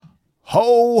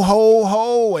Ho, ho,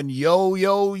 ho, and yo,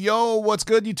 yo, yo. What's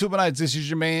good, YouTubeites? This is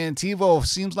your man, TiVo.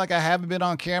 Seems like I haven't been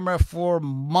on camera for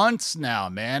months now,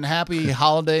 man. Happy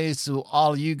holidays to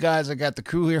all of you guys. I got the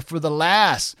crew here for the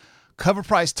last Cover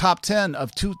Price Top 10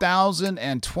 of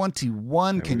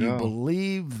 2021. Can you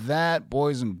believe that,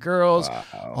 boys and girls?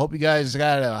 Wow. Hope you guys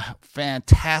got a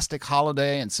fantastic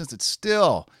holiday. And since it's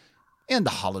still in the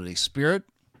holiday spirit,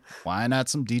 why not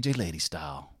some DJ Lady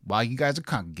style while you guys are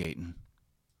congregating?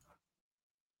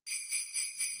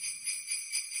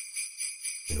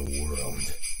 In a world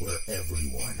where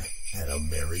everyone had a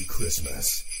Merry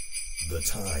Christmas, the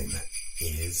time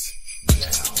is now.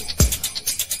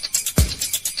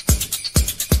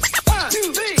 1,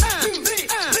 2, 3,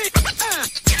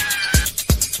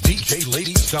 DJ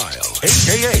Lady Style,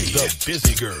 aka the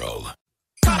Busy Girl.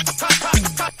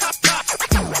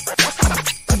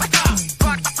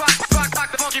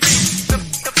 rock the funky beat, the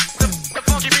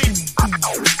funky beat.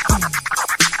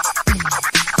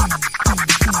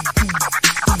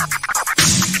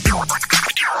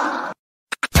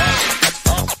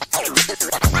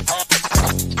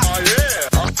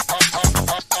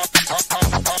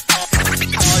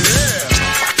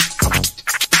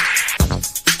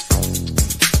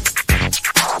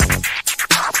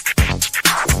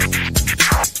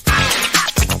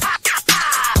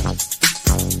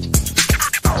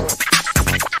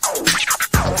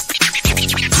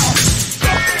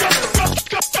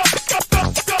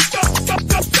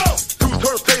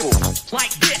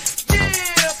 Like this.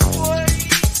 Yeah, boy.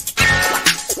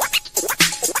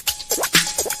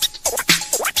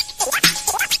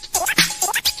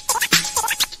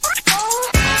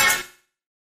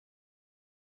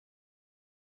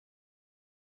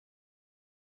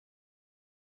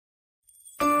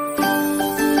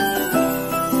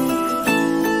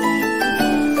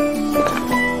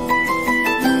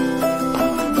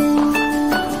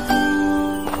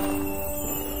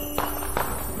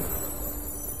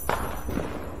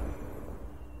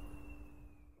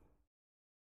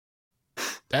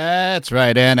 That's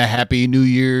right, and a happy new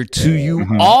year to you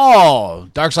all.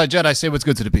 Darkside Jedi, say what's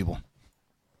good to the people.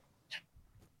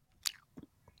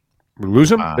 We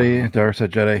lose him? Darkside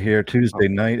Jedi here. Tuesday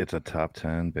night. It's a top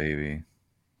 10, baby.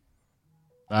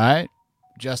 All right.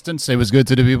 Justin, say what's good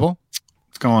to the people.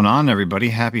 What's going on, everybody?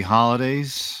 Happy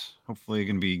holidays. Hopefully it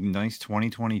can be nice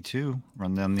 2022.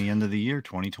 Run down the end of the year,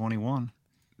 2021.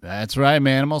 That's right,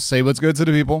 Manimal. Say what's good to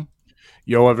the people.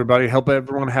 Yo, everybody. Hope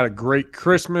everyone had a great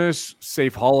Christmas,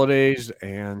 safe holidays,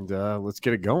 and let's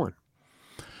get it going.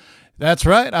 That's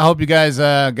right. I hope you guys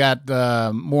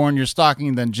got more in your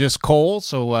stocking than just coal.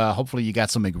 So hopefully you got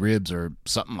some McRibs or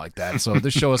something like that. So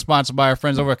this show is sponsored by our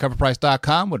friends over at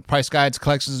CoverPrice.com with price guides,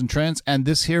 collections, and trends, and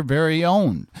this here very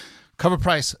own Cover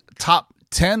Price Top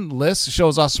 10 list. The show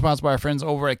is also sponsored by our friends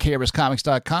over at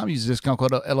KRSComics.com. Use the discount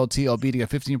code LOTLB to get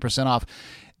 15% off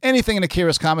anything in the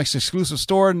KRS Comics exclusive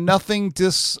store. Nothing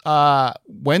this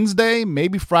Wednesday,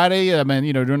 maybe Friday. I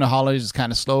mean, during the holidays it's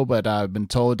kind of slow, but I've been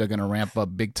told they're going to ramp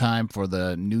up big time for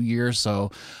the new year.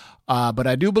 So, but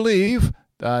I do believe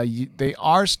they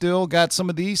are still got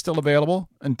some of these still available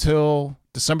until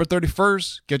December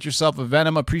 31st. Get yourself a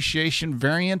Venom Appreciation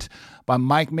variant by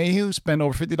Mike Mayhew. Spend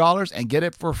over $50 and get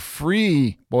it for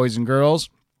free, boys and girls.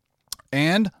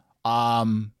 And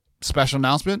special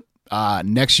announcement.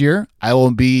 Next year, I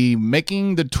will be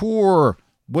making the tour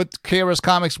with KRS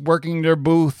Comics, working their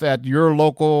booth at your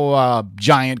local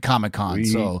giant Comic-Con.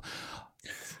 So,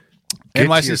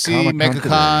 NYCC,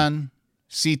 MegaCon,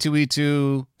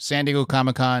 C2E2, San Diego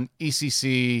Comic-Con,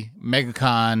 ECC,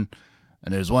 MegaCon,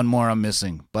 and there's one more I'm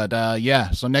missing. But, yeah,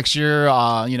 so next year,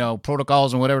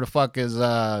 protocols and whatever the fuck is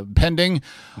pending,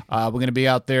 we're going to be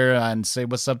out there and say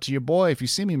what's up to your boy. If you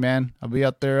see me, man, I'll be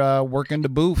out there working the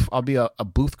booth. I'll be a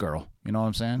booth girl. You know what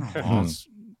I'm saying?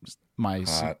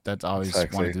 That's always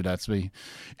Sexy. want to do that. It's be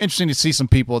interesting to see some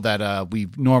people that we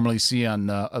normally see on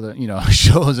other,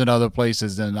 shows in other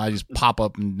places, and I just pop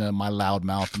up in my loud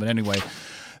mouth. But anyway,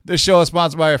 this show is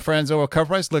sponsored by our friends over at Cover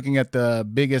Price, looking at the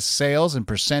biggest sales and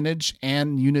percentage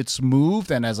and units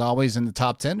moved. And as always in the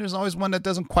top 10, there's always one that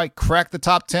doesn't quite crack the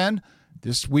top 10.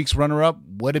 This week's runner-up,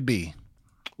 would it be?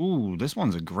 Ooh, this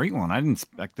one's a great one. I didn't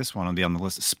expect this one to be on the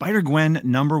list. Spider-Gwen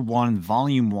 #1,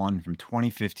 Volume 1 from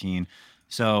 2015.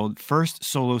 So first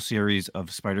solo series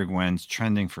of Spider-Gwen's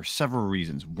trending for several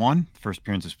reasons. One, first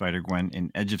appearance of Spider-Gwen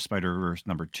in Edge of Spider-Verse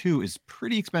 #2 is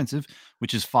pretty expensive,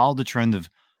 which has followed the trend of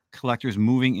collectors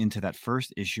moving into that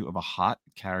first issue of a hot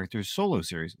character's solo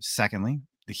series. Secondly,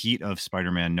 the heat of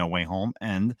Spider-Man No Way Home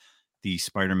and the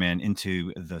Spider-Man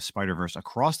Into the Spider-Verse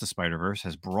Across the Spider-Verse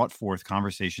has brought forth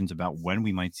conversations about when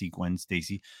we might see Gwen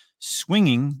Stacy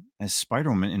swinging as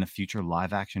Spider-Woman in a future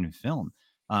live-action film.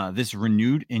 This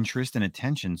renewed interest and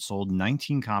attention sold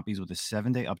 19 copies with a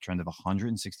 7-day uptrend of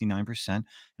 169% and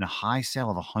a high sale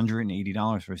of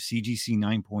 $180 for a CGC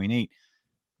 9.8.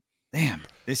 Damn,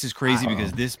 this is crazy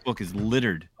because this book is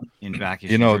littered in back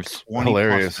issues. You know, There's it's 20 plus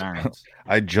hilarious. variants.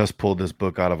 I just pulled this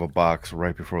book out of a box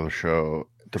right before the show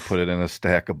to put it in a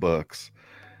stack of books.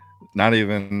 Not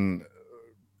even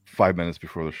 5 minutes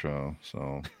before the show.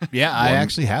 So Yeah, I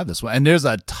actually have this one, and there's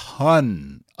a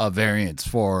ton of variants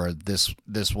for this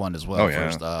one as well. Oh,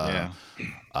 yeah.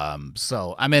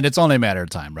 So I mean, it's only a matter of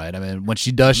time, right? I mean, when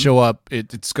she does show up,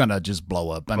 it's gonna just blow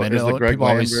up. I mean, is the Greg people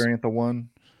Land always variant the one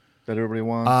that everybody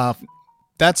wants?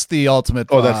 that's the ultimate.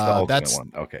 Oh, that's the ultimate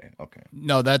one. Okay.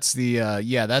 No, that's the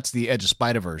that's the Edge of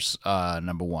Spider-Verse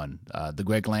number one, the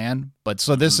Greg Land. But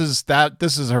so this is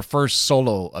her first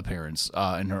solo appearance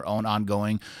in her own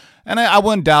ongoing. And I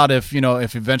wouldn't doubt if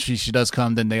eventually she does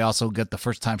come, then they also get the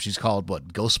first time she's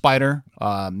called Ghost Spider,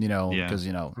 because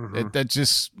that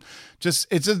just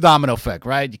it's a domino effect,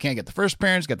 right? You can't get the first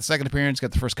appearance, get the second appearance,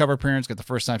 get the first cover appearance, get the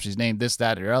first time she's named this,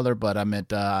 that, or the other. But I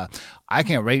meant I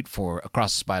can't wait for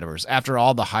Across the Spider-Verse after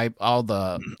all the hype, all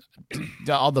the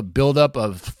buildup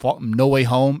of No Way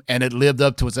Home, and it lived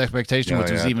up to its expectation,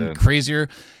 which was even crazier.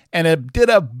 And it did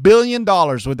 $1 billion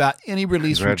without any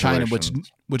release from China,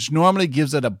 which normally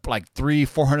gives it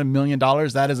 $300-400 million.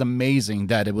 That is amazing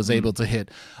that it was able to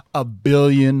hit $1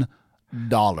 billion.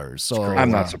 So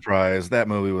I'm not surprised. That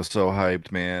movie was so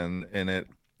hyped, man, and it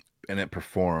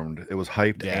performed. It was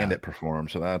hyped and it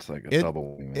performed. So that's like a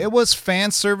double. Man. It was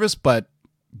fan service, but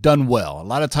done well. A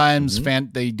lot of times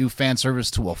they do fan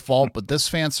service to a fault, but this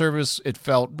fan service, it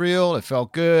felt real. It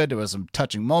felt good. There was some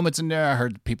touching moments in there. I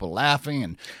heard people laughing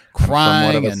and crying.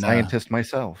 I'm somewhat of a scientist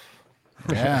myself.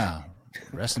 Yeah.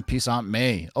 Rest in peace, Aunt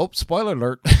May. Oh, spoiler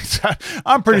alert.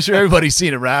 I'm pretty sure everybody's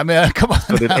seen it, right? Man, come on.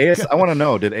 So I want to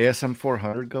know, did ASM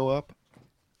 400 go up?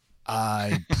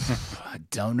 I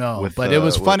don't know, but it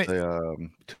was funny.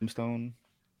 Tombstone.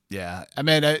 Yeah, I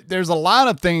mean, there's a lot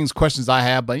of questions I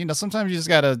have, but sometimes you just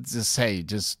gotta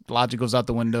just logic goes out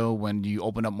the window when you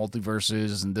open up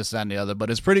multiverses and this, that, and the other. But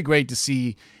it's pretty great to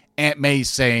see Aunt May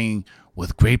saying,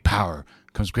 "With great power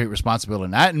comes great responsibility."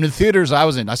 And that in the theaters I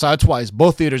was in, I saw it twice.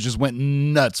 Both theaters just went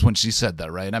nuts when she said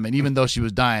that. Right? I mean, even though she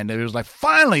was dying, it was like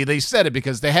finally they said it,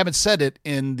 because they haven't said it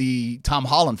in the Tom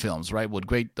Holland films, right? With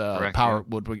great power,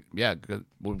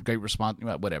 with great response,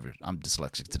 whatever. I'm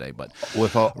dyslexic today, but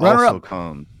with also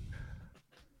comes.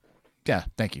 Yeah,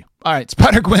 thank you. All right,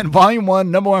 Spider-Gwen Volume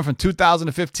 1, number 1 from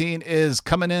 2015 is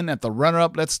coming in at the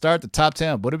runner-up. Let's start the top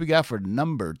 10. What do we got for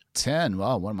number 10?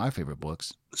 Wow, one of my favorite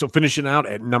books. So finishing out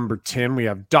at number 10, we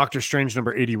have Doctor Strange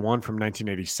number 81 from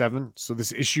 1987. So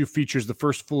this issue features the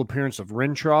first full appearance of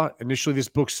Rintrah. Initially, this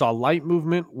book saw light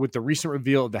movement with the recent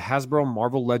reveal of the Hasbro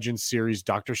Marvel Legends series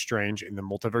Doctor Strange in the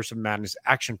Multiverse of Madness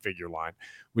action figure line,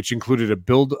 which included a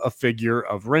build-a-figure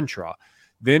of Rintrah.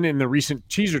 Then in the recent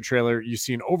teaser trailer, you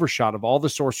see an overshot of all the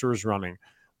sorcerers running.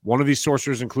 One of these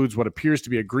sorcerers includes what appears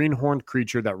to be a green-horned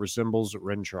creature that resembles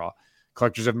Rintrah.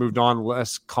 Collectors have moved on,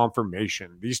 less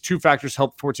confirmation. These two factors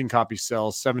helped 14 copies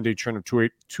sell, 7-day trend of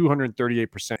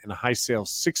 238%, and a high sale of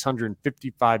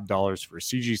 $655 for a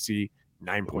CGC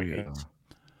 9.8.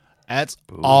 That's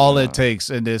all it takes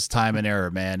in this time and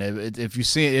era, man. If you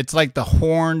see it, it's like the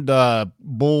horned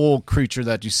bull creature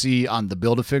that you see on the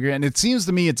Build-A-Figure. And it seems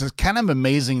to me it's kind of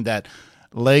amazing that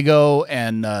Lego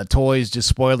and toys just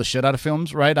spoil the shit out of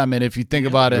films, right? I mean, if you think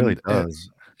about it. Really does.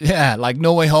 Yeah, like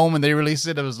No Way Home, when they released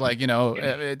it, it was like,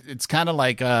 it's kind of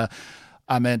like,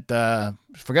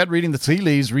 forget reading the tea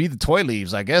leaves, read the toy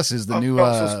leaves, I guess, is the new.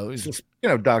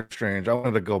 Doctor Strange, I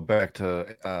wanted to go back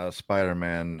to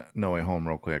Spider-Man No Way Home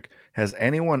real quick. Has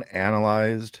anyone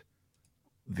analyzed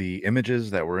the images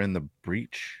that were in the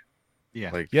breach?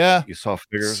 Yeah. You saw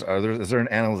figures. Is there an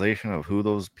analyzation of who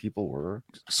those people were?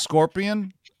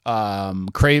 Scorpion,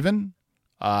 Kraven,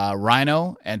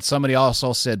 Rhino, and somebody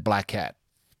also said Black Cat.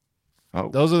 Oh.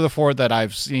 Those are the four that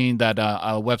I've seen that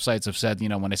websites have said,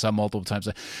 when they saw multiple times.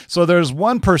 So there's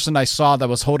one person I saw that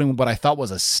was holding what I thought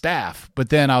was a staff, but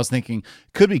then I was thinking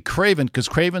could be Kraven, because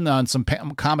Kraven on some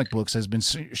comic books has been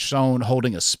shown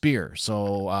holding a spear.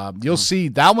 So you'll see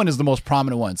that one is the most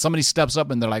prominent one. Somebody steps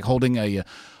up and they're like holding a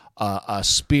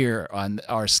spear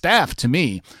or staff to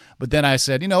me. But then I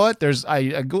said, you know what?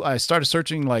 I started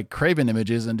searching like Kraven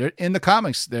images, and in the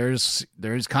comics, there's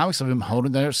comics of him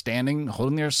holding a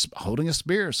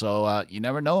spear. So you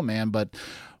never know, man. But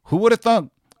who would have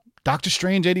thought Doctor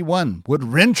Strange 81 with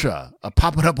Rintra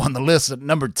popping up on the list at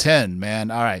number 10, man.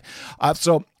 All right.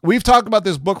 So we've talked about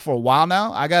this book for a while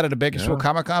now. I got it at Bakersfield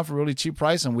Comic-Con for a really cheap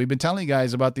price, and we've been telling you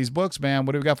guys about these books, man.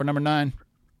 What do we got for number 9?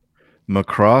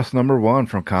 Macross number 1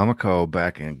 from Comico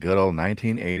back in good old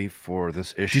 1984.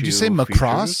 This issue. Did you say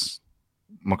Macross?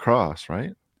 Macross,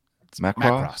 right?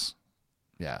 Macross.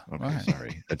 Yeah. Okay, All right.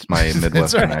 sorry. It's my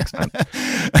Midwestern right. accent.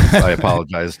 I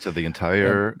apologize to the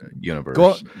entire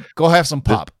universe. Go have some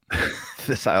pop.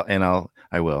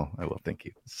 I will. Thank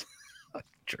you.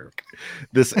 Jerk.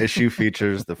 This issue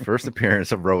features the first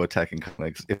appearance of Robotech in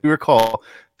comics. If you recall,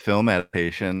 film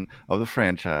adaptation of the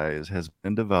franchise has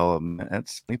been in development at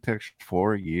Sony Pictures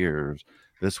for years.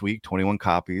 This week, 21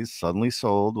 copies suddenly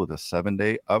sold with a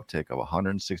 7-day uptick of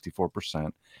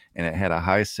 164%, and it had a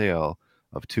high sale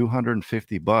of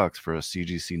 $250 for a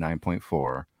CGC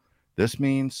 9.4. This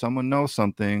means someone knows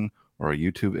something, or a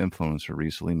YouTube influencer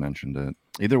recently mentioned it.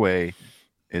 Either way,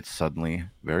 it's suddenly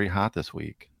very hot this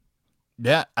week.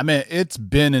 Yeah, I mean, it's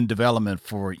been in development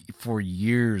for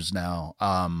years now.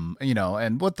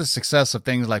 And with the success of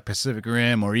things like Pacific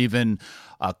Rim or even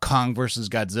Kong versus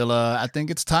Godzilla, I think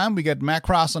it's time we get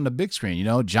Macross on the big screen.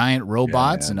 Giant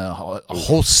robots and a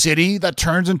whole city that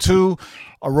turns into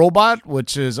a robot,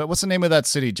 which is what's the name of that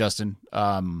city, Justin?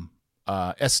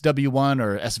 SW1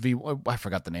 or SV. I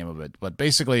forgot the name of it, but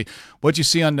basically, what you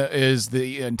see is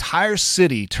the entire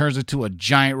city turns into a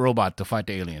giant robot to fight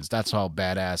the aliens. That's how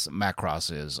badass Macross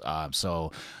is.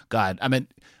 So, God, I mean,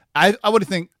 I would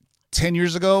think 10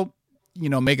 years ago,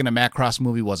 making a Macross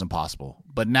movie wasn't possible,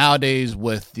 but nowadays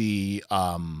with the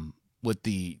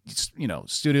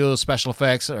studio special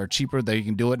effects are cheaper, they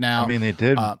can do it now. I mean, they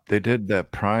did that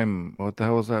Prime. What the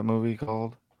hell was that movie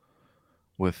called?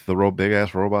 With the big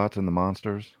ass robots and the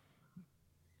monsters.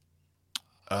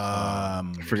 I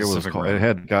forget what it's called. It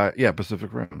had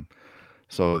Pacific Rim.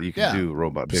 So you can do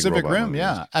Pacific Rim, movies.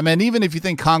 Yeah. I mean, even if you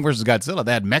think Kong versus Godzilla,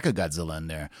 they had Mecha Godzilla in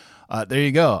there. There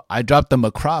you go. I dropped them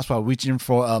across while reaching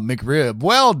for McRib.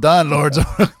 Well done, Lords.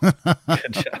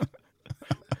 Good job.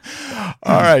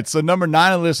 All right, so number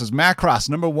 9 on the list is Macross,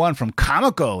 number 1 from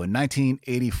Comico in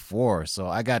 1984. So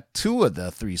I got 2 of the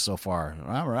 3 so far.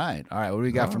 All right, what do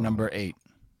we got for number 8?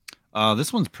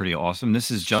 This one's pretty awesome.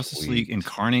 This is Justice League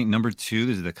Incarnate number 2.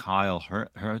 This is the Kyle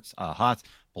Hertz Hot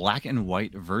black and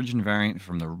white Virgin variant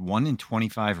from the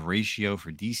 1:25 ratio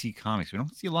for DC Comics. We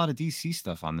don't see a lot of DC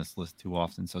stuff on this list too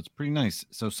often, so it's pretty nice.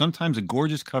 So sometimes a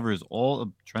gorgeous cover is all a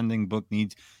trending book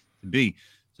needs to be.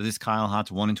 So this Kyle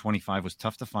Hotz 1:25 was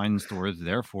tough to find in stores,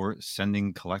 therefore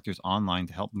sending collectors online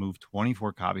to help move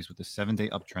 24 copies with a 7-day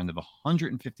uptrend of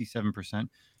 157% and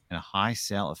a high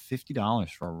sale of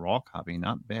 $50 for a raw copy.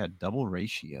 Not bad. Double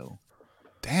ratio.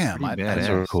 Damn, that's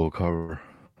a cool cover.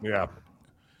 Yeah.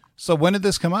 So when did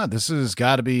this come out? This has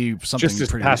got to be something just this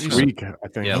pretty past recent. week, I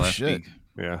think. Yeah, last shit. week.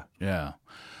 Yeah.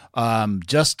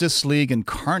 Justice League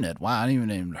Incarnate. Wow, I didn't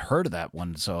even heard of that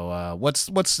one. So what's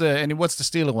the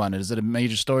Steeler one? Is it a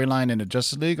major storyline in the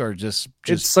Justice League or just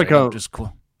it's like just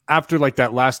cool? After like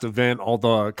that last event, all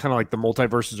the kind of like the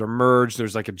multiverses are merged.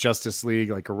 There's like a Justice League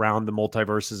like around the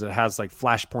multiverses. It has like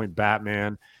Flashpoint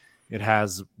Batman. It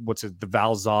has the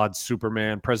Val-Zod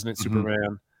Superman, President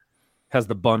Superman. Has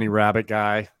the Bunny Rabbit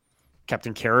guy,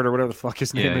 Captain Carrot or whatever the fuck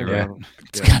his name is. Yeah.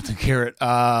 It's Captain Carrot.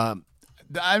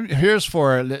 Here's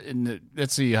for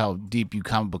let's see how deep you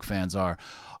comic book fans are.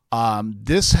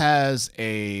 This has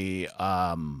a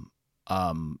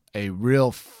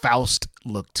real Faust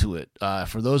look to it.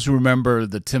 For those who remember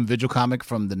the Tim Vigil comic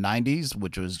from the 90s,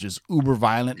 which was just uber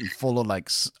violent and full of like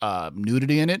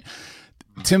nudity in it.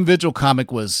 Tim Vigil comic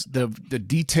was the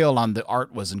detail on the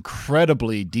art was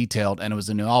incredibly detailed, and it was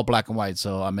in all black and white.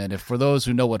 So I mean, if for those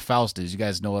who know what Faust is, you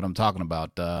guys know what I'm talking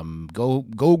about. Go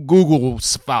Google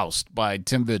Faust by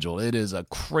Tim Vigil. It is a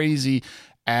crazy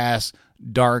ass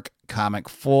dark comic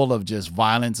full of just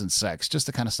violence and sex, just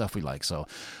the kind of stuff we like. So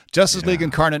Justice League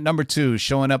Incarnate number 2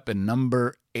 showing up in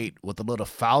number 8 with a little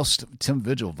Faust Tim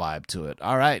Vigil vibe to it.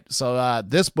 All right, so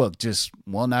this book just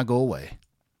will not go away.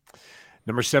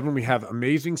 Number 7, we have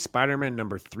Amazing Spider-Man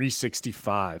number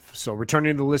 365. So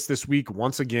returning to the list this week,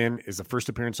 once again, is the first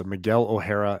appearance of Miguel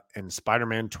O'Hara and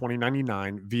Spider-Man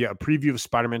 2099 via a preview of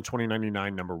Spider-Man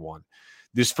 2099 number 1.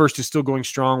 This first is still going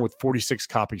strong with 46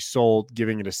 copies sold,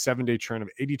 giving it a 7-day trend of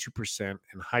 82%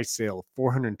 and high sale of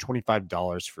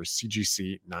 $425 for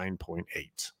CGC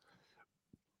 9.8.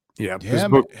 Yeah, this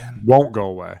book won't go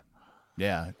away.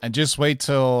 Yeah, and just wait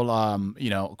till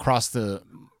across the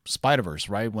Spider-Verse,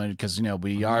 right? Because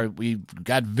we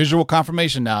got visual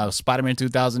confirmation now. Spider-Man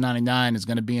 2099 is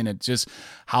going to be in it. Just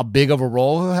how big of a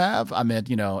role he'll have. I mean,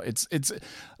 it's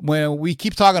when we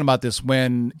keep talking about this.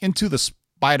 When Into the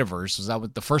Spider-Verse, is that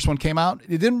what the first one came out?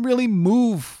 It didn't really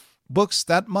move books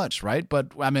that much, right? But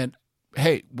I mean,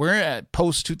 hey, we're at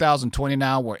post 2020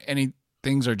 now, where any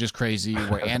things are just crazy,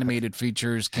 where animated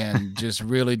features can just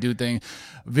really do things.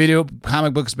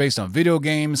 Comic books based on video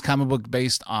games, comic book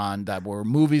based on that were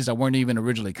movies that weren't even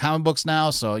originally comic books now.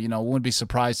 So, it wouldn't be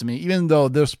surprised to me, even though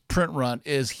this print run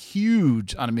is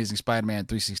huge on Amazing Spider-Man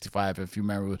 365. If you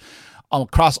remember,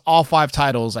 across all 5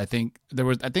 titles, I think there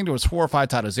was 4 or 5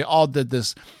 titles. They all did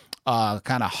this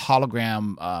kind of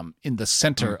hologram in the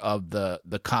center of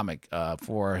the comic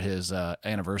for his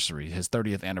anniversary, his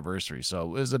 30th anniversary. So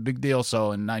it was a big deal.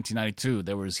 So in 1992,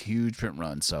 there was huge print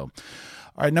run. So,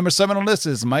 all right, number 7 on the list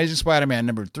is Amazing Spider-Man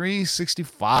number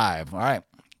 365. All right,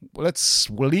 let's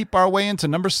leap our way into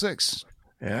number 6.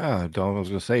 Yeah, I was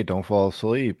gonna say, Don't Fall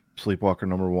Asleep, Sleepwalker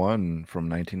number 1 from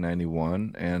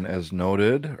 1991, and as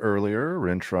noted earlier,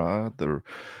 Rintrah, the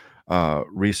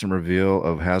recent reveal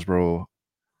of Hasbro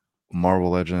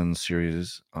Marvel Legends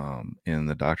series in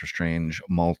the Doctor Strange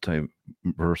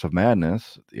Multiverse of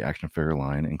Madness, the action figure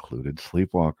line included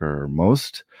Sleepwalker.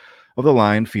 Most of the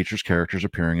line features characters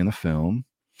appearing in the film,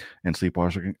 and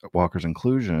Sleepwalker's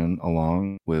inclusion,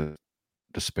 along with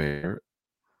Despair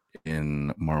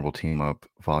in Marvel Team Up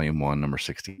Volume 1, number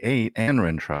 68, and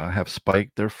Rintrah have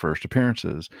spiked their first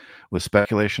appearances. With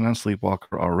speculation on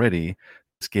Sleepwalker already,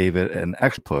 this gave it an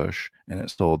extra push, and it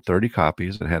sold 30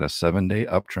 copies. It had a 7-day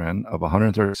uptrend of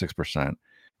 136%,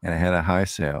 and it had a high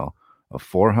sale of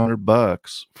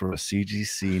 $400 for a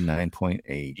CGC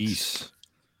 9.8. Jeez.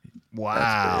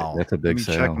 Wow. That's a big Let me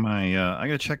sale. check my. I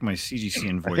gotta check my CGC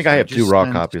invoice. I think I have 2 just raw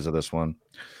sent- copies of this one.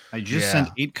 I just sent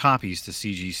 8 copies to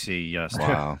CGC. Yes.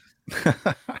 Wow.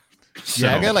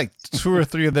 Yeah, I got like 2 or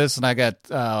 3 of this, and I got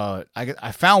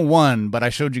I found one, but I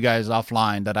showed you guys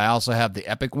offline that I also have the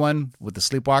epic one with the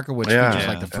Sleepwalker, which features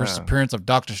like the first appearance of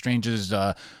Doctor Strange's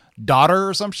daughter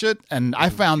or some shit. And I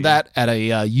found that at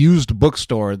a used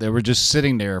bookstore. They were just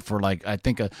sitting there for like, I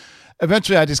think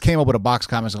eventually I just came up with a box of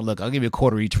comics and look, I'll give you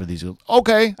 $0.25 each for these.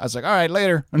 Okay. I was like, all right,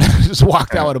 later. And I just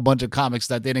walked out with a bunch of comics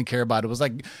that they didn't care about. It was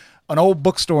like an old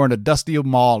bookstore in a dusty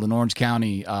mall in Orange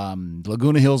County,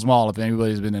 Laguna Hills Mall. If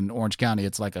anybody's been in Orange County,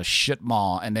 it's like a shit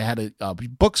mall. And they had a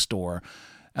bookstore.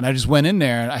 And I just went in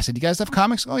there and I said, you guys have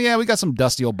comics? Oh, yeah, we got some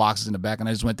dusty old boxes in the back. And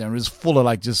I just went there and it was full of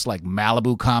like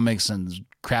Malibu comics and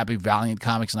crappy Valiant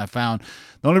comics. And I found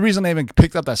the only reason I even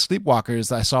picked up that Sleepwalker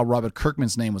is I saw Robert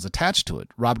Kirkman's name was attached to it.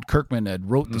 Robert Kirkman had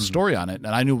wrote the story on it. And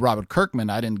I knew Robert Kirkman.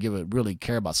 I didn't really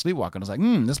care about Sleepwalker. And I was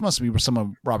like, this must be some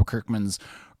of Robert Kirkman's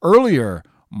earlier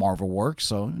Marvel work.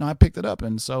 So I picked it up,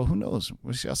 and so who knows,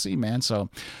 we shall see, man. So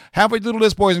halfway through the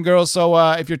list, boys and girls. So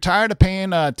if you're tired of paying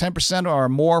 10% or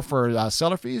more for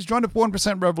seller fees, join the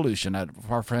 1% revolution at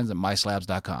our friends at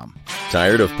MySlabs.com.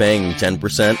 Tired of paying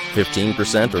 10%,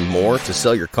 15% or more to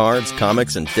sell your cards,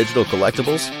 comics, and digital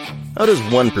collectibles? How does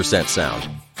 1% sound?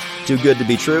 Too good to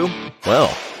be true?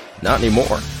 Well, not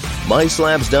anymore.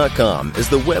 MySlabs.com is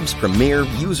the web's premier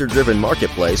user-driven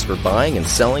marketplace for buying and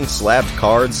selling slabbed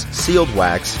cards, sealed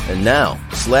wax, and now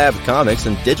slabbed comics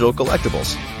and digital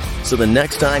collectibles. So the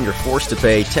next time you're forced to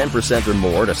pay 10% or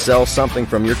more to sell something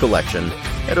from your collection,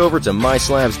 head over to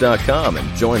MySlabs.com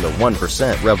and join the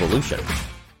 1% revolution.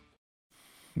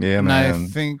 Yeah, And man. I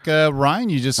think, Ryan,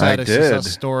 you just had I a success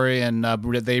did. story, and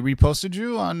they reposted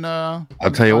you on I'll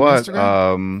tell you what.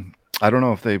 Instagram? I don't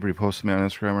know if they reposted me on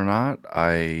Instagram or not.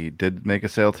 I did make a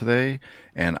sale today,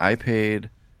 and I paid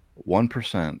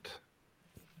 1%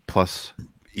 plus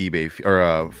eBay fee,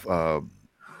 or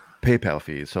PayPal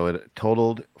fees, so it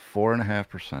totaled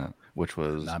 4.5%, which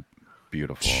was Not-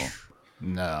 beautiful.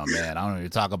 No, man, I don't even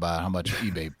talk about how much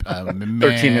eBay.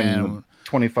 13 and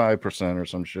 25% or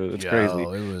some shit. It's crazy.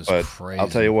 It was But crazy. I'll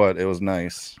tell you what, it was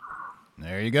nice.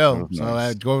 There you go. That was So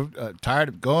nice.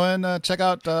 go and check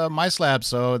out My Slab.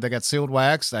 So they got sealed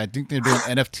wax. I think they're doing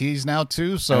NFTs now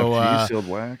too. So NFTs, sealed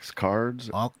wax,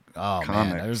 cards. oh man,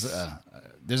 comics.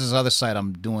 there's this other site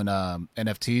I'm doing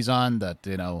NFTs on that,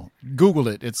 Google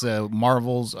it. It's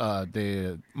Marvel's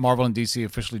the Marvel and DC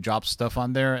officially dropped stuff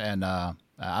on there, and I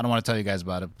don't want to tell you guys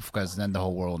about it because then the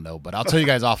whole world will know. But I'll tell you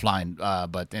guys offline.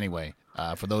 But anyway.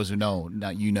 For those who know, now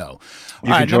you know.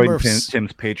 You All can right, join number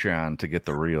Tim's Patreon to get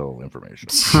the real information.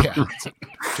 yeah,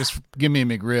 just give me a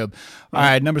McRib. All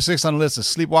right, number 6 on the list is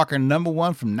Sleepwalker number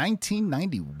 1 from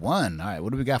 1991. All right,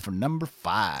 what do we got for number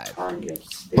 5?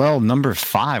 Well, number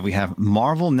 5, we have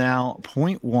Marvel Now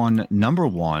 .1 number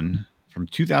 1 from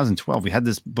 2012. We had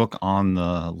this book on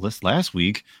the list last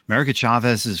week. America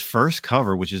Chavez's first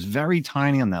cover, which is very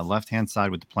tiny on that left-hand side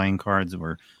with the playing cards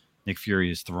where Nick Fury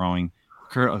is throwing.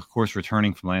 of course,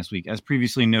 returning from last week. As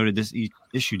previously noted, this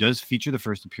issue does feature the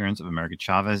first appearance of America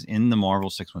Chavez in the Marvel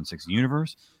 616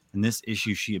 universe. In this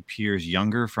issue, she appears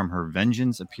younger from her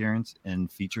Vengeance appearance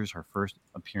and features her first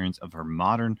appearance of her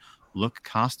modern look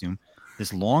costume.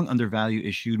 This long undervalue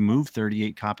issue moved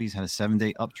 38 copies, had a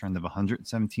 7-day uptrend of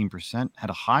 117%, had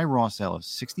a high raw sale of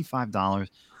 $65,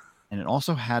 and it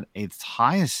also had its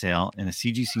highest sale in a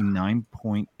CGC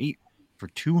 9.8 for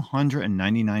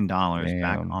 $299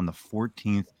 back on the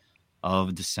 14th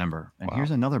of December. And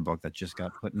here's another book that just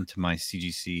got put into my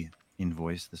CGC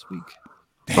invoice this week.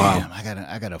 Damn,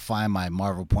 I gotta find my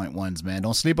Marvel point ones, man.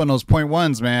 Don't sleep on those point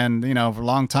ones, man. You know, for a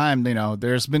long time, you know,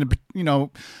 there's been, you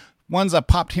know, ones that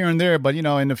popped here and there, but you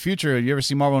know, in the future, you ever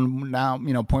see Marvel now,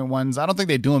 you know, point ones? I don't think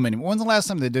they do them anymore. When's the last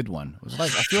time they did one? It was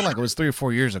like, I feel like it was 3 or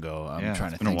 4 years ago. I'm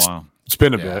trying to think. It's been a while. It's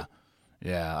been a bit.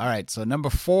 Yeah. All right. So number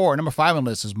 5 on the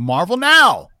list is Marvel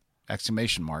Now!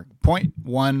 Exclamation mark. Point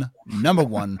one, number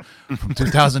 1 from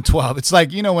 2012. It's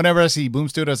like, you know, whenever I see Boom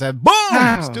Studios have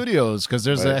Boom Studios, because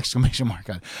there's an exclamation mark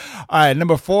on it. All right.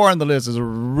 Number 4 on the list is a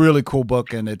really cool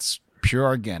book, and it's pure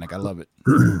organic. I love it.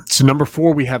 So number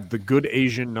 4, we have The Good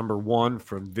Asian, number 1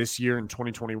 from this year in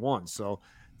 2021. So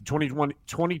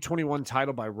 2021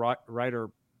 title by writer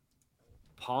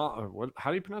Paul.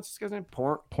 How do you pronounce this guy's name?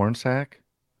 Pornsak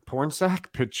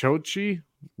Pichochi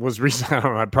was recently. I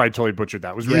don't know. I probably totally butchered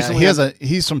that.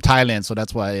 He's from Thailand, so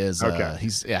that's why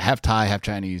he's half Thai, half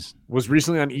Chinese. Was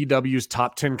recently on EW's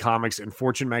top 10 comics and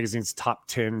Fortune magazine's top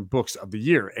 10 books of the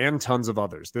year, and tons of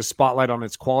others. This spotlight on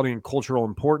its quality and cultural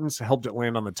importance helped it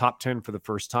land on the top 10 for the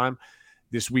first time.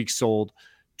 This week sold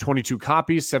 22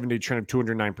 copies, 7-day trend of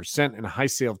 209%, and a high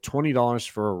sale of $20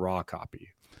 for a raw copy.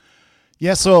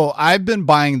 Yeah, so I've been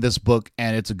buying this book,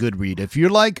 and it's a good read. If you're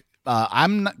like,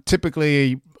 I'm not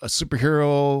typically a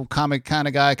superhero comic kind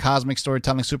of guy, cosmic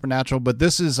storytelling, supernatural, but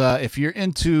this is if you're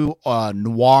into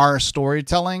noir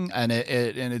storytelling, and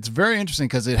it's very interesting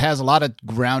because it has a lot of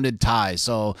grounded ties.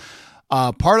 So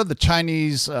part of the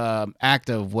Chinese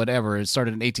act of whatever, it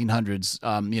started in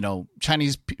 1800s. You know,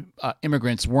 Chinese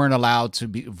immigrants weren't allowed to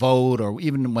vote, or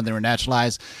even when they were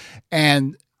naturalized,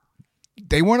 and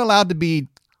they weren't allowed to be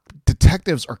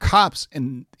detectives or cops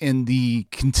in the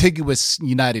contiguous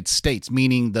United States,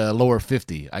 meaning the lower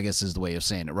 50, I guess is the way of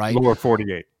saying it, right? Lower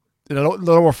 48. The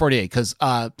lower 48, because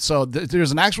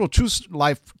there's an actual true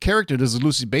life character this is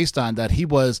loosely based on, that he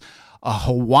was a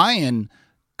Hawaiian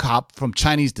cop from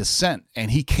Chinese descent, and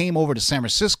he came over to San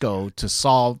Francisco to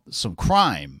solve some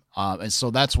crime. And so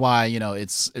that's why, you know,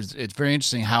 it's very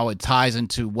interesting how it ties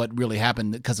into what really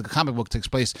happened, because the comic book takes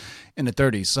place in the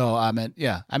 30s. So,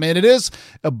 it is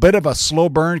a bit of a slow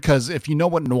burn, because if you know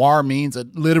what noir means,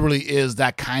 it literally is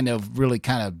that kind of really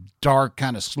kind of dark,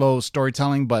 kind of slow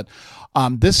storytelling. But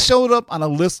this showed up on a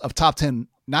list of top 10,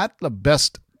 not the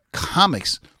best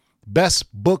comics,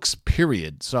 best books,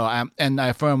 period. So,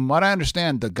 from what I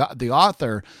understand, the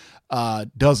author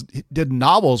did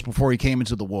novels before he came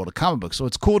into the world of comic books. So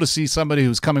it's cool to see somebody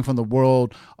who's coming from the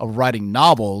world of writing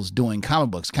novels doing comic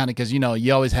books, kind of, because, you know,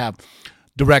 you always have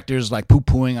directors like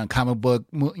poo-pooing on comic book,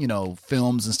 you know,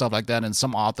 films and stuff like that, and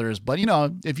some authors. But, you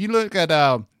know, if you look at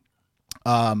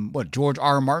what George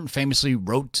R.R. Martin famously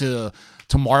wrote to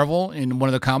Marvel in one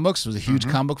of the comic books, was a huge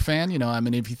comic book fan. You know, I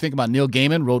mean, if you think about Neil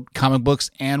Gaiman, wrote comic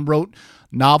books and wrote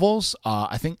novels.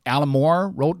 I think Alan Moore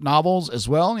wrote novels as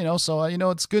well. You know, so you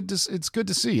know, it's good to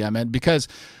see. I mean, because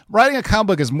writing a comic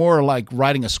book is more like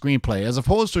writing a screenplay, as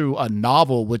opposed to a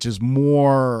novel, which is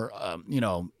more you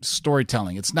know,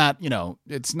 storytelling. It's not, you know,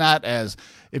 it's not as,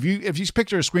 if you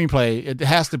picture a screenplay, it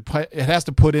has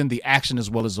to put in the action as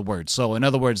well as the words. So in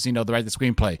other words, you know, to write the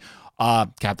screenplay,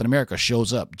 Captain America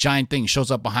shows up, giant thing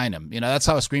shows up behind him. You know, that's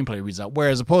how a screenplay reads out.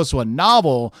 Whereas opposed to a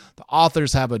novel, the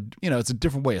authors have it's a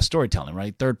different way of storytelling,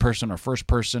 right? Third person or first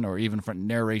person, or even for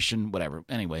narration, whatever.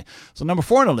 Anyway, so number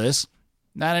 4 on the list,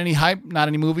 not any hype, not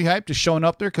any movie hype, just showing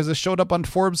up there because it showed up on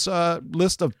Forbes'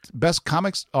 list of best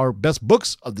comics or best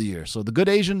books of the year. So The Good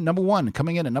Asian, number 1,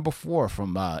 coming in at number 4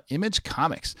 from Image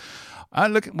Comics.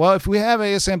 If we have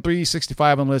ASM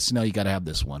 365 on the list, you know, you got to have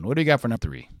this one. What do you got for number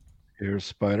 3? Here's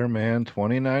Spider-Man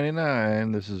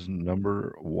 2099. This is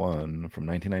number 1 from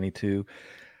 1992.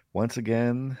 Once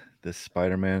again, this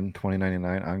Spider-Man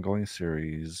 2099 ongoing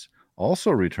series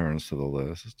also returns to the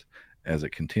list as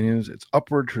it continues its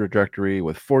upward trajectory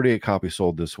with 48 copies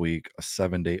sold this week, a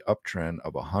 7-day uptrend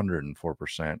of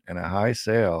 104%, and a high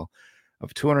sale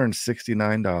of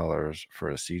 $269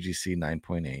 for a CGC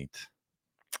 9.8.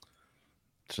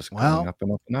 It's just going up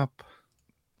and up and up.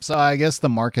 So I guess the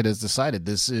market has decided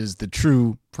this is the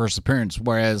true first appearance,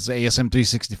 whereas ASM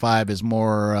 365 is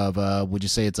more of a, would you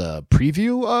say it's a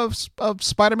preview of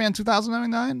Spider-Man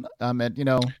 2099?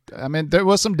 There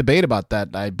was some debate about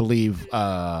that, I believe,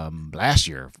 last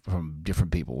year from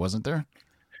different people, wasn't there?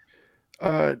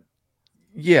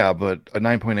 Yeah, but a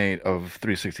 9.8 of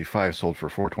 365 sold for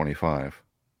 425.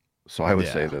 So I would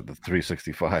say that the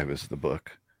 365 is the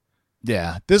book.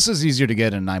 Yeah, this is easier to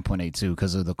get in 9.82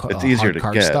 because of the it's easier to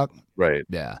card get, stock. Right?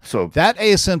 Yeah. So that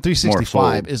ASM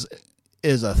 365 sold.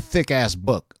 is a thick ass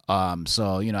book.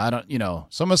 So I don't,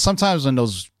 sometimes when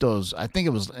those I think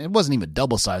it wasn't even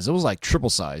double size. It was like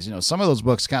triple size. Some of those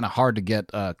books kind of hard to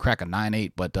get crack a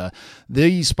 9.8, but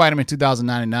the Spider-Man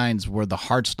 2099s were the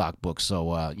hard stock books.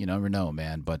 So you never know,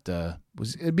 man. But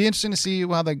it'd be interesting to see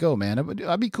how they go, man.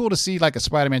 It'd be cool to see like a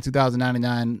Spider-Man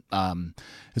 2099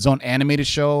 his own animated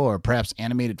show or perhaps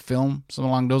animated film, something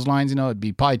along those lines. It'd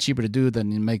be probably cheaper to do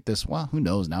than make this. Well, who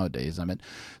knows nowadays? I mean,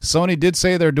 Sony did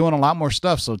say they're doing a lot more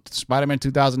stuff. So Spider-Man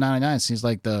 2099 seems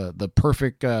like the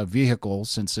perfect vehicle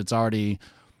since it's already,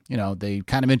 they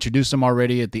kind of introduced him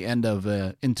already at the end of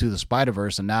Into the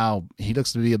Spider-Verse, and now he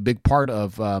looks to be a big part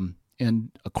of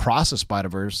across the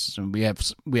Spider-Verse. And we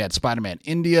had Spider-Man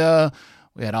India,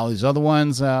 we had all these other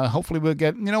ones. Hopefully we'll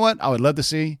get. You know what? I would love to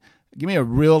see. Give me a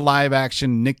real live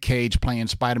action Nick Cage playing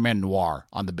Spider-Man Noir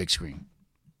on the big screen.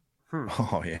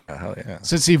 Oh yeah, hell yeah!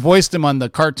 Since he voiced him on the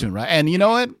cartoon, right? And you know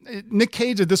what? Nick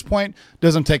Cage at this point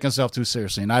doesn't take himself too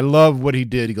seriously, and I love what he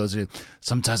did. He goes,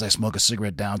 "Sometimes I smoke a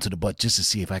cigarette down to the butt just to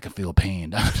see if I can feel pain."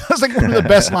 That's like one of the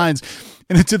best lines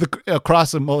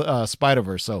across the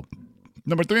Spider-Verse. So,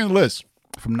 number 3 on the list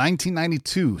from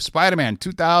 1992, Spider-Man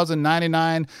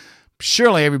 2099.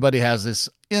 Surely everybody has this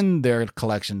in their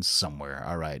collection somewhere.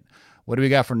 All right, what do we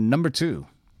got for number 2?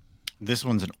 This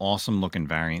one's an awesome looking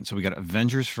variant. So we got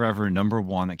Avengers Forever number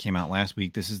 1 that came out last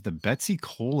week. This is the Betsy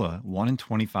Cola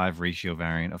 1-in-25 ratio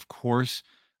variant. Of course,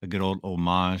 a good old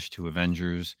homage to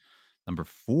Avengers. Number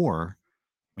 4,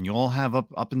 when you all have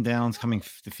up and downs coming,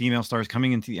 the female stars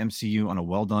coming into the MCU on a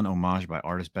well done homage by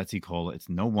artist Betsy Cola, it's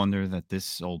no wonder that this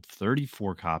sold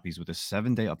 34 copies with a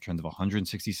 7-day uptrend of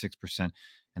 166%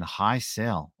 and a high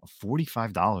sale of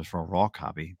 $45 for a raw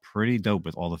copy. Pretty dope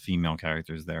with all the female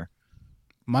characters there.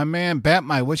 My man,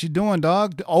 Batmite, what you doing,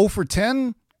 dog? 0 for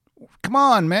 10? Come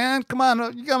on, man. Come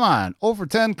on. 0 for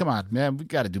 10. Come on, man. We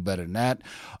got to do better than that.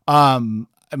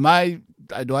 I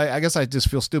guess I just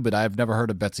feel stupid. I've never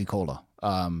heard of Betsy Cola.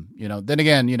 Then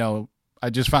again, I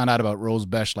just found out about Rose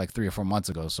Besh like 3 or 4 months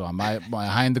ago. So am I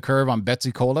behind the curve on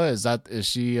Betsy Cola? Is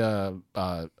she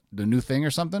the new thing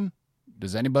or something?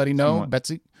 Does anybody know Somewhat.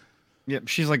 Betsy? Yeah,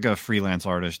 she's like a freelance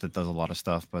artist that does a lot of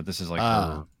stuff, but this is like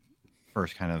her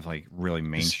first kind of like really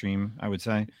mainstream, I would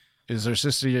say. Is her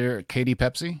sister Katie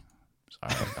Pepsi?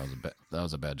 Sorry, that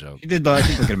was a bad joke. She did, I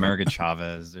think, like an American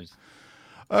Chavez.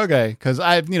 Okay, because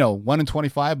I've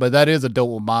 1-in-25, but that is a dope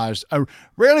homage.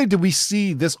 Rarely do we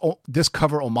see this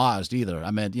cover homaged either. I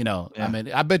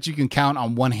mean, I bet you can count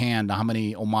on one hand how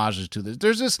many homages to this.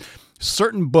 There's just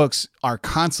certain books are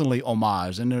constantly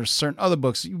homaged, and there's certain other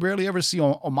books you rarely ever see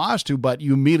homage to, but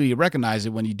you immediately recognize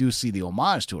it when you do see the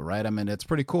homage to it, right? I mean, it's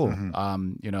pretty cool.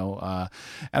 Mm-hmm.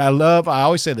 And I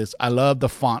always say this, I love the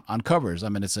font on covers. I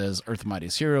mean, it says Earth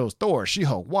Mightiest Heroes, Thor,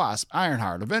 She-Hulk, Wasp,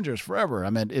 Ironheart, Avengers Forever. I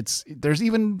mean,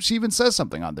 she even says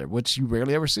something on there, which you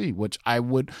rarely ever see, which I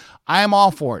am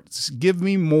all for it. Just give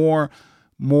me more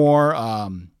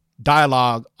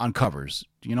dialogue on covers.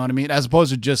 You know what I mean? As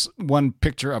opposed to just one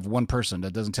picture of one person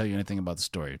that doesn't tell you anything about the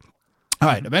story. All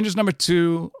right, Avengers number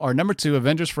 2,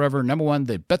 Avengers Forever, number 1,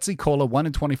 the Betsy Cola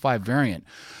 1-in-25 variant.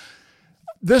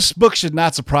 This book should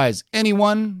not surprise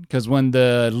anyone because when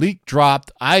the leak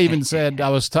dropped, I even said, I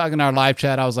was talking in our live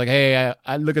chat, I was like, hey,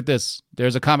 I look at this.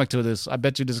 There's a comic to this. I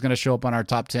bet you this is going to show up on our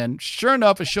top 10. Sure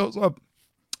enough, it shows up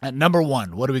at number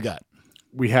 1. What do we got?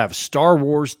 We have Star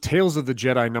Wars Tales of the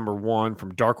Jedi number 1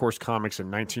 from Dark Horse Comics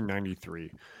in 1993.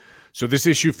 So this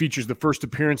issue features the first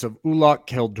appearance of Ulak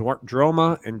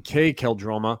Keldroma and Kay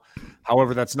Keldroma.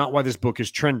 However, that's not why this book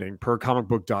is trending, per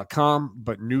comicbook.com,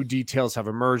 but new details have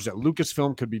emerged that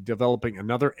Lucasfilm could be developing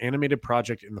another animated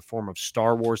project in the form of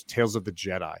Star Wars Tales of the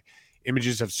Jedi.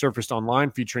 Images have surfaced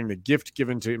online featuring the gift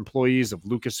given to employees of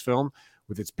Lucasfilm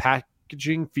with its packaging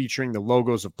featuring the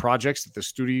logos of projects that the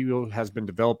studio has been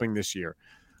developing this year.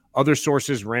 Other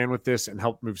sources ran with this and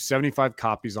helped move 75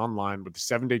 copies online with a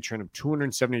 7-day trend of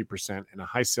 278% and a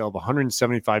high sale of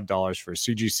 $175 for a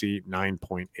CGC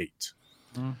 9.8.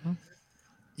 Mm-hmm.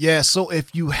 Yeah, so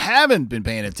if you haven't been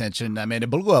paying attention, I mean, it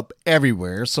blew up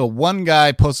everywhere. So one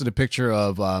guy posted a picture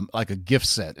of like a gift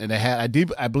set, and it had,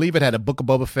 I believe it had a Book of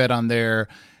Boba Fett on there,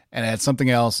 and it had something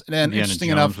else. And then Indiana interesting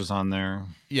Jones enough, was on there.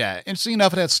 yeah, interesting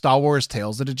enough, it had Star Wars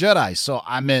Tales of the Jedi. So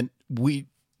I meant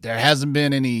there hasn't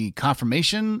been any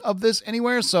confirmation of this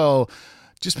anywhere. So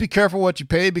just be careful what you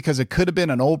pay, because it could have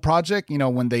been an old project,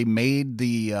 when they made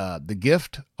the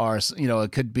gift, or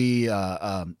it could be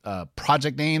a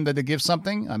project name that they give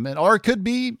something. I mean, or it could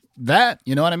be that,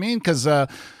 you know what I mean? Because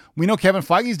we know Kevin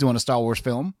Feige's doing a Star Wars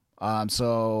film,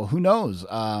 so who knows?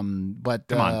 But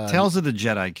Come on, Tales of the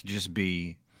Jedi could just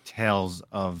be Tales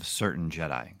of certain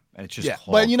Jedi. It's just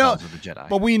called but Tales of the Jedi.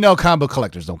 but we know comic book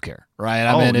collectors don't care, right?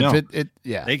 I mean, no. if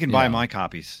They can buy my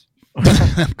copies.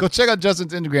 Go check out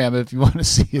Justin's Instagram if you want to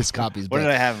see his copies. What did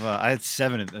I have? I had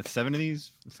seven of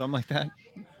these, something like that.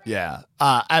 Yeah.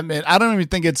 I mean, I don't even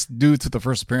think it's due to the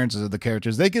first appearances of the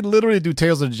characters. They could literally do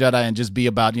Tales of the Jedi and just be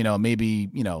about, maybe,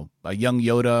 a young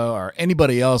Yoda or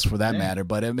anybody else for that matter.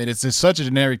 But I mean, it's just such a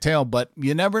generic tale, but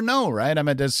you never know, right? I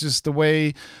mean, that's just the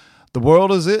way the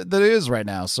world is that it is right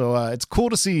now. So it's cool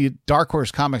to see Dark Horse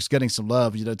Comics getting some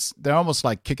love. They're almost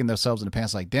like kicking themselves in the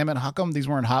pants, like, damn it, how come these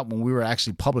weren't hot when we were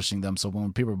actually publishing them? So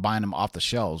when people were buying them off the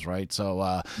shelves, right?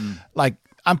 So like,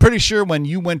 I'm pretty sure when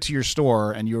you went to your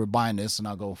store and you were buying this, and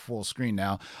I'll go full screen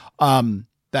now,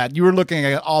 that you were looking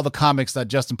at all the comics that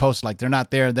Justin posted, like they're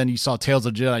not there. And then you saw Tales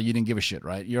of Jedi, you didn't give a shit,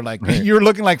 right? You're like, you're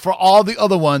looking like for all the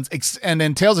other ones, and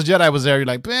then Tales of Jedi was there. You're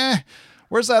like,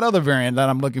 where's that other variant that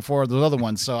I'm looking for? Those other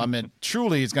ones. So I mean,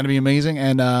 truly, it's going to be amazing.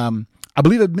 And I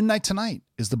believe at midnight tonight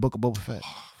is the Book of Boba Fett.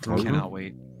 I cannot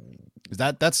wait.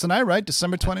 That's tonight, right?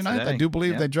 December 29th. I today. do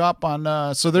believe Yeah. they drop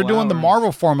on. So they're 2 doing the hours.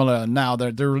 Marvel formula now.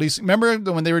 They're releasing. Remember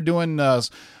when they were doing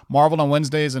Marvel on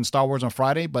Wednesdays and Star Wars on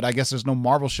Friday? But I guess there's no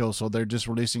Marvel show, so they're just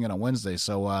releasing it on Wednesday.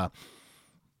 So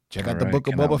check out the Alright, Book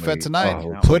of cannot Boba Fett wait. tonight.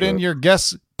 Oh, Put so in good. your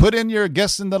guests. Put in your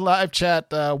guests in the live chat.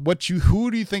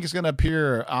 Who do you think is going to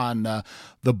appear on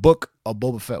the Book of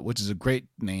Boba Fett, which is a great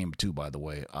name too, by the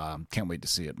way. Can't wait to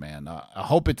see it, man. I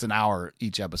hope it's an hour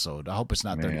each episode. I hope it's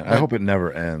not 30 Man, minutes. I hope it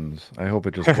never ends. I hope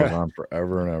it just goes on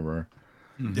forever and ever.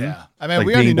 Yeah, I mean, Like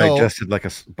we already being know. digested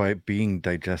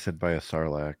by a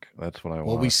sarlacc. That's what I want.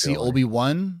 Will we see like.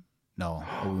 Obi-Wan? No,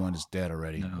 Obi-Wan is dead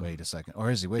already. No. Wait a second.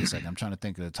 Or is he? Wait a second. I'm trying to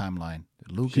think of the timeline.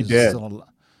 Luke He is dead. still alive.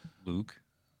 Luke.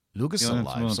 Luke is Yeah, still that's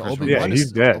alive. one So of the first Obi-Wan ones. is Yeah,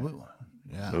 he's dead. Obi-Wan.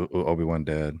 Yeah. Obi-Wan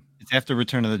dead. It's after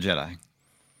Return of the Jedi.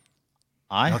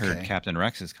 I heard Okay. Captain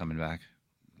Rex is coming back.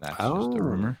 That's just Oh. a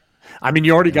rumor. I mean,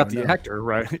 you already got never the know. actor,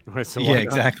 right? So Yeah, why not?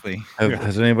 exactly.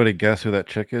 Has anybody guessed who that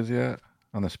chick is yet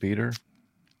on the speeder?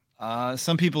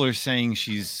 Some people are saying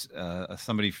she's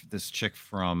this chick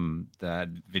from that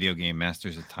video game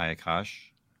Masters of Tayakash.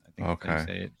 I think that's how you Okay.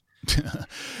 say it.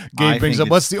 Gabe I brings think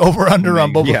up, what's the over-under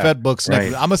on Boba Yeah, Fett books? right.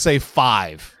 I'm going to say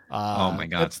 5. Oh my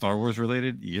God, Star Wars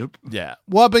related? Yep. Yeah.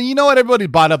 Well, but you know what? Everybody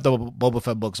bought up the Boba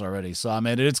Fett books already. So, I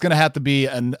mean, it's going to have to be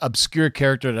an obscure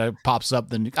character that pops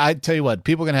up. Then I tell you what,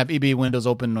 people are going to have eBay windows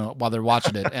open while they're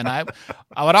watching it. And I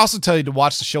would also tell you to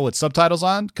watch the show with subtitles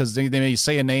on, because they may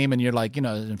say a name and you're like,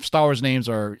 Star Wars names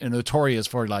are notorious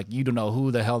for like, you don't know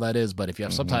who the hell that is. But if you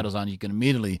have subtitles on, you can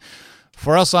immediately.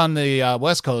 For us on the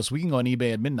West Coast, we can go on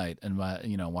eBay at midnight and watch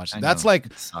it. I That's know, like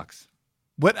it sucks.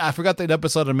 what I forgot that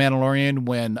episode of Mandalorian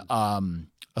when Ahsoka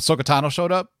Tano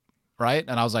showed up, right?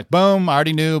 And I was like, boom, I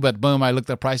already knew, but boom, I looked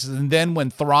at prices. And then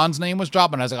when Thrawn's name was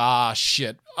dropping, I was like,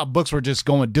 shit. Books were just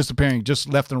disappearing just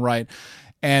left and right.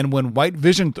 And when White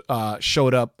Vision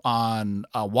showed up on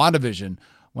WandaVision,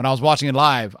 when I was watching it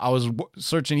live, I was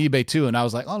searching eBay too, and I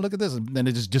was like, oh, look at this. And then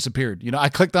it just disappeared. I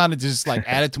clicked on it, just like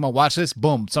added to my watch list.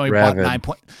 Boom. Somebody Ravid.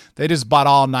 bought they just bought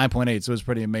all 9.8. So it was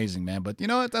pretty amazing, man. But you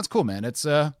know what? That's cool, man. It's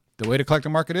the way the collector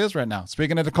market is right now.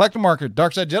 Speaking of the collector market,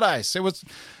 Dark Side Jedi,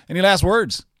 any last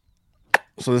words?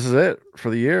 So this is it for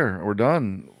the year. We're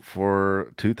done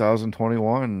for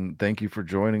 2021. Thank you for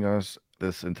joining us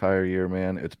this entire year,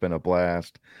 man. It's been a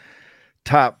blast.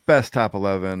 Best top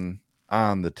 11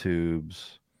 on the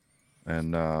tubes.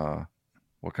 And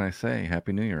what can I say?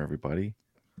 Happy New Year, everybody.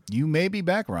 You may be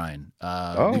back, Ryan.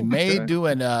 We may okay. do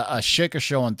a shaker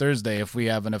show on Thursday if we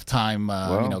have enough time,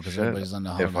 because shit. everybody's on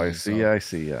the holidays. If I see you, I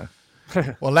see ya.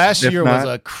 Well, last If year not,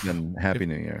 was then Happy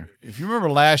New Year. If you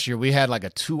remember last year, we had like a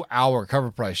 2-hour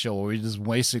cover price show where we just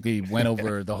basically went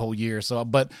over the whole year. So,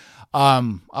 but I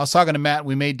was talking to Matt.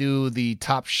 We may do the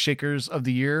top shakers of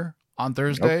the year on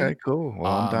Thursday. Okay, cool.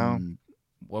 Well, I'm down.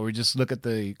 Where we just look at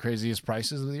the craziest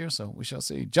prices of the year. So we shall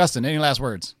see. Justin, any last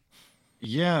words?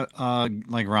 Yeah,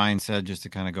 like Ryan said, just to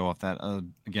kind of go off that,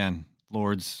 again,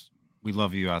 Lords, we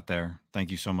love you out there.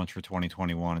 Thank you so much for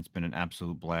 2021. It's been an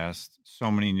absolute blast. So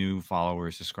many new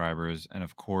followers, subscribers, and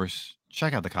of course,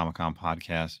 check out the Comic-Con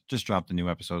podcast. Just dropped a new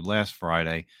episode last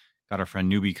Friday. Got our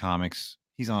friend Newbie Comics.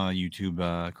 He's on a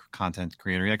YouTube content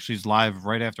creator. He actually is live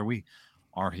right after we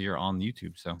are here on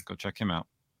YouTube. So go check him out.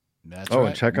 That's Oh, right.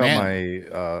 and check Man, out my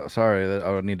sorry, that I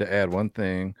would need to add one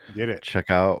thing. Get it. Check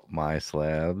out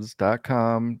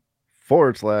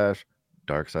myslabs.com/Darkside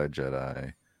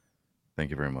Jedi. Thank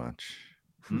you very much.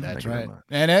 That's Thank you very right. much.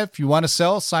 And if you want to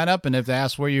sell, sign up. And if they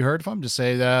ask where you heard from, just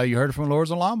say you heard it from Lords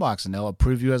of Long Box, and they'll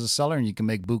approve you as a seller, and you can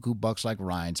make buku bucks like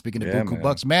Ryan. Speaking of Yeah, buku man.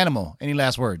 bucks, Manimal, any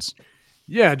last words?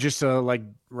 Yeah, just like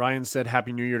Ryan said,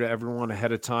 Happy New Year to everyone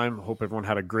ahead of time. Hope everyone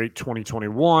had a great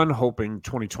 2021. Hoping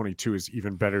 2022 is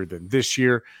even better than this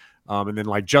year. And then,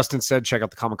 like Justin said, check out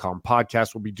the Comic-Con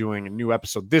podcast. We'll be doing a new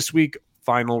episode this week.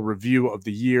 Final review of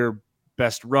the year,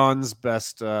 best runs,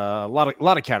 best a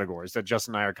lot of categories that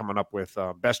Justin and I are coming up with.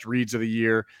 Best reads of the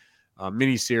year,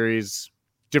 mini series,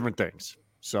 different things.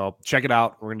 So check it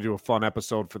out. We're going to do a fun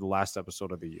episode for the last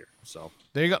episode of the year. So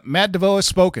There you go. Matt DeVoe has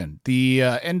spoken. The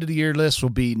end of the year list will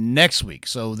be next week.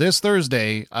 So this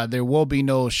Thursday, there will be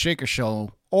no Shaker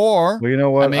Show. Or Well, you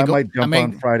know what? I may might jump may-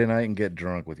 on Friday night and get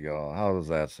drunk with y'all. How does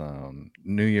that sound?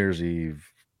 New Year's Eve.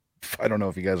 I don't know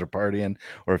if you guys are partying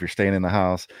or if you're staying in the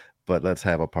house, but let's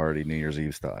have a party New Year's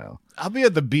Eve style. I'll be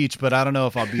at the beach, but I don't know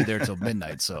if I'll be there till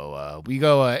midnight. So we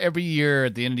go every year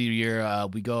at the end of the year.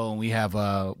 We go and we have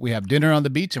dinner on the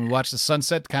beach and we watch the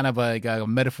sunset. Kind of like a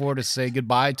metaphor to say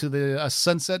goodbye to the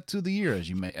sunset to the year, as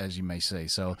you may say.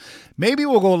 So maybe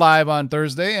we'll go live on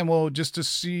Thursday and we'll just to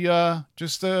see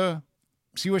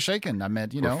what's shaking. I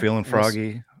meant We're feeling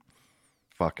froggy.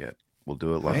 Fuck it. We'll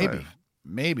do it live.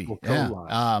 Maybe. We'll go Yeah.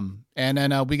 live. And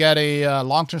then we got a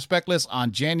long-term spec list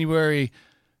on January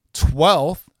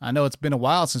 12th. I know it's been a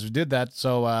while since we did that,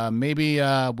 so maybe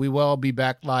we will be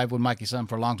back live with Mikey Sun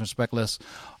for long-term spec list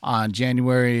on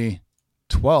January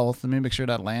 12th. Let me make sure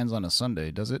that lands on a Sunday.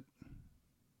 Does it?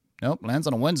 Nope, lands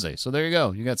on a Wednesday. So there you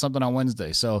go. You got something on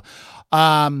Wednesday. So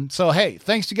hey,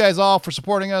 thanks to you guys all for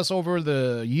supporting us over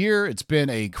the year. It's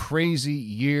been a crazy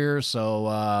year.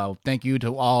 So thank you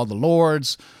to all the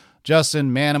Lords,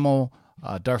 Justin, Manimal,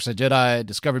 Darkside Jedi,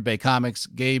 Discovery Bay Comics,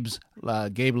 Gabe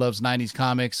loves 90s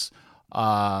comics,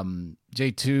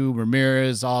 J2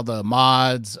 Ramirez, all the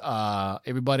mods,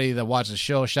 everybody that watches the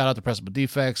show. Shout out to Pressable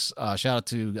Defects. Shout out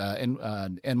to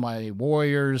NY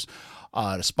Warriors,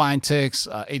 the Spine Ticks,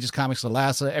 Aegis Comics,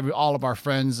 Alassa, all of our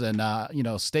friends, and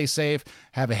stay safe.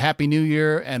 Have a happy new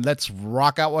year, and let's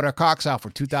rock out with our cocks out for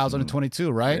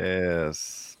 2022, right?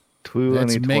 Yes.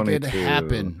 Let's make it 2022.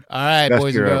 happen. All right, Best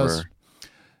boys and year girls. ever.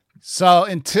 So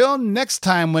until next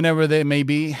time, whenever they may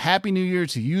be, Happy New Year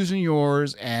to you and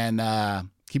yours, and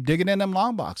keep digging in them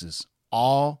long boxes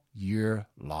all year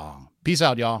long. Peace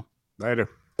out, y'all. later.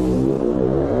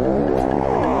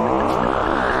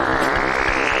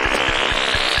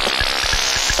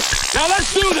 Now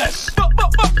let's do this.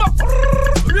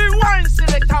 Rewind,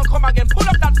 select and come again. Pull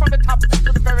up that from the top to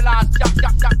the very last. Jump,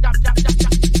 jump, jump, jump, jump, jump,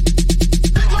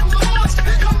 jump.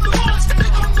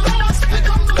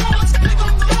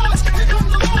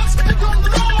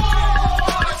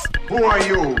 Who are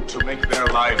you to make their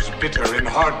lives bitter in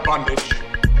hard bondage?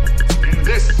 In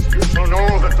this you shall know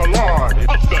that the Lord is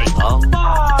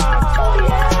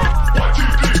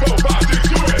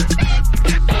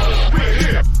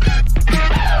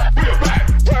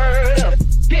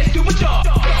Can't do my job.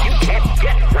 You can't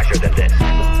get fresher than this.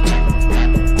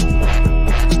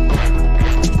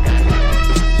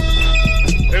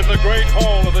 In the great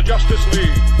hall of the Justice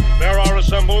League, there are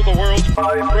assembled the world's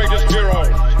 5 greatest heroes.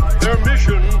 Their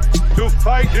mission, to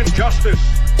fight injustice,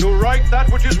 to right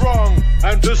that which is wrong,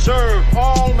 and to serve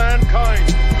all mankind.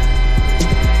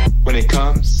 When it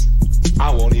comes,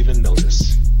 I won't even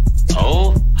notice.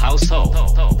 Oh, how so?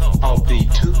 I'll be